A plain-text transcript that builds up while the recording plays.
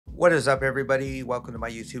What is up, everybody? Welcome to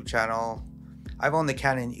my YouTube channel. I've owned the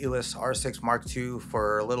Canon EOS R6 Mark II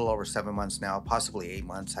for a little over 7 months now, possibly 8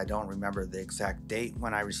 months. I don't remember the exact date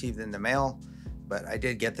when I received it in the mail, but I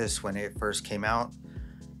did get this when it first came out.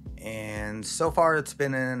 And so far it's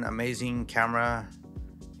been an amazing camera.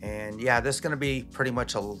 And yeah, this is going to be pretty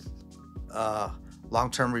much a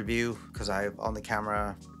long-term review because I've owned the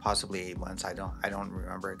camera possibly 8 months. I don't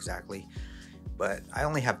remember exactly. But I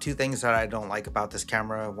only have two things that I don't like about this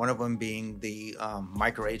camera. One of them being the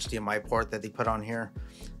micro HDMI port that they put on here.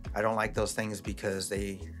 I don't like those things because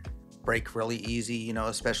they break really easy, you know,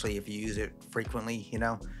 especially if you use it frequently, you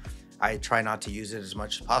know. I try not to use it as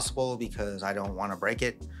much as possible because I don't want to break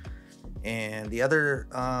it. And the other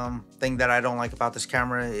thing that I don't like about this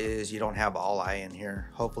camera is you don't have all eye in here.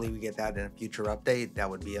 Hopefully we get that in a future update. That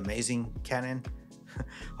would be amazing, Canon.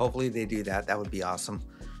 Hopefully they do that. That would be awesome.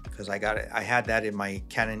 Because I had that in my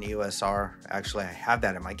Canon EOS R. Actually, I have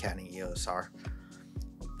that in my Canon EOS R.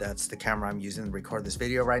 That's the camera I'm using to record this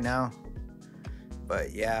video right now.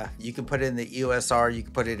 But yeah, you can put it in the EOS R, you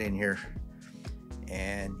can put it in here.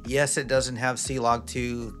 And yes, it doesn't have C-Log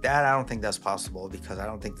 2. That I don't think that's possible because I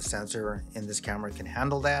don't think the sensor in this camera can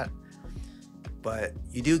handle that. But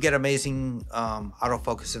you do get amazing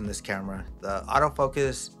autofocus in this camera. The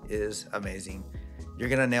autofocus is amazing. You're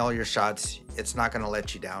gonna nail your shots. It's not gonna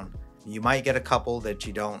let you down. You might get a couple that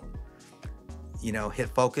you don't, you know, hit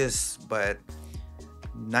focus, but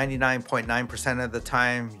 99.9% of the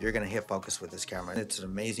time, you're gonna hit focus with this camera. It's an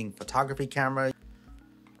amazing photography camera.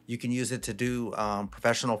 You can use it to do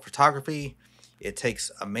professional photography. It takes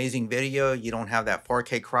amazing video. You don't have that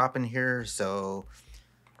 4K crop in here, so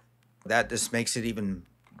that just makes it even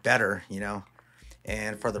better, you know.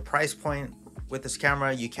 And for the price point, with this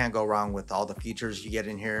camera, you can't go wrong with all the features you get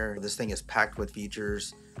in here. This thing is packed with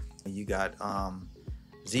features. You got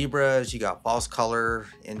zebras, you got false color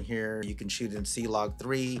in here. You can shoot in C-Log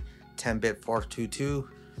 3, 10-bit 422.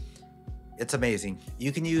 It's amazing.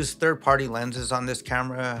 You can use third-party lenses on this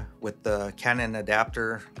camera with the Canon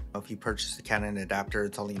adapter. If you purchase the Canon adapter,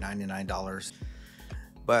 it's only $99.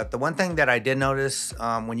 But the one thing that I did notice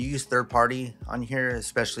when you use third-party on here,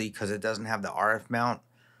 especially because it doesn't have the RF mount,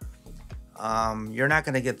 you're not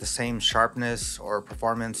going to get the same sharpness or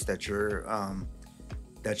performance that you're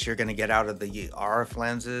going to get out of the RF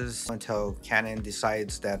lenses until Canon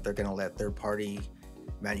decides that they're going to let third-party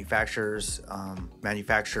manufacturers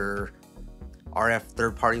manufacture RF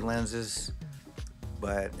third-party lenses.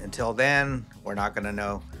 But until then, we're not going to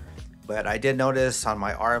know. But I did notice on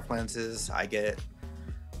my RF lenses, I get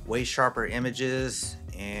way sharper images,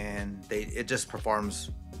 and it just performs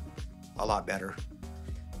a lot better.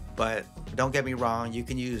 But don't get me wrong, you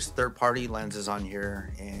can use third-party lenses on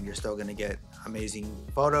here and you're still going to get amazing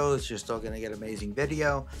photos, you're still going to get amazing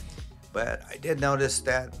video. But I did notice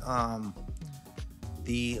that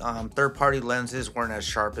the third-party lenses weren't as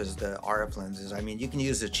sharp as the RF lenses. I mean, you can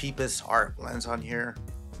use the cheapest RF lens on here.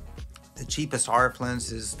 The cheapest RF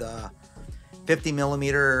lens is the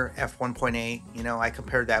 50mm f1.8. You know, I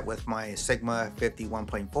compared that with my Sigma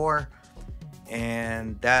 51.4,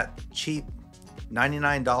 and that cheap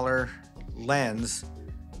 $99 lens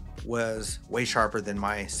was way sharper than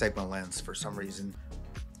my Sigma lens for some reason.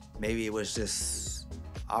 Maybe it was just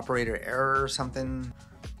operator error or something.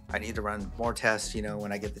 I need to run more tests, you know,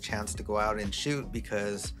 when I get the chance to go out and shoot,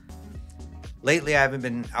 because lately I haven't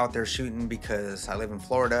been out there shooting because I live in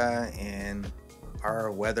Florida and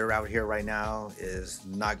our weather out here right now is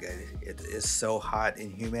not good. It is so hot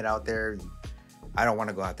and humid out there. I don't want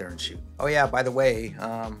to go out there and shoot. Oh yeah, by the way,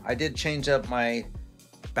 I did change up my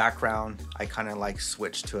background. I kind of like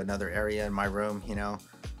switched to another area in my room, you know,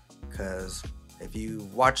 because if you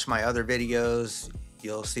watch my other videos,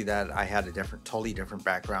 you'll see that I had a totally different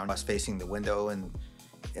background. I was facing the window in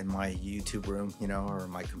my YouTube room, you know, or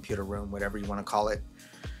my computer room, whatever you want to call it.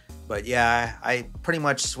 But yeah, I pretty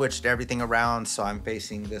much switched everything around, so I'm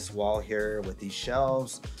facing this wall here with these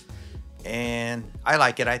shelves, and I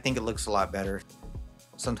like it. I think it looks a lot better.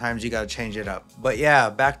 Sometimes you got to change it up. But yeah,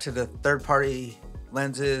 back to the third-party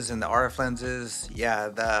lenses and the RF lenses. Yeah,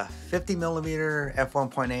 the 50mm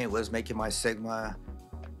f1.8 was making my Sigma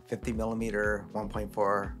 50mm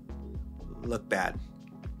 1.4 look bad.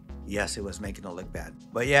 Yes, it was making it look bad.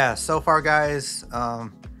 But yeah, so far guys,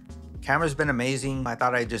 camera's been amazing. I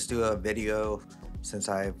thought I'd just do a video since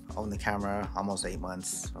I've owned the camera almost 8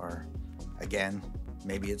 months, or again,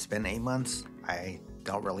 maybe it's been 8 months. I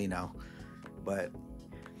don't really know. But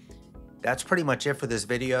that's pretty much it for this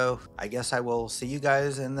video. I guess I will see you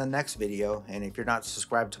guys in the next video. And if you're not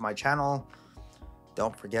subscribed to my channel,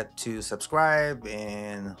 don't forget to subscribe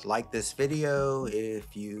and like this video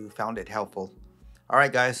if you found it helpful. All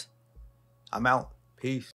right, guys, I'm out. Peace.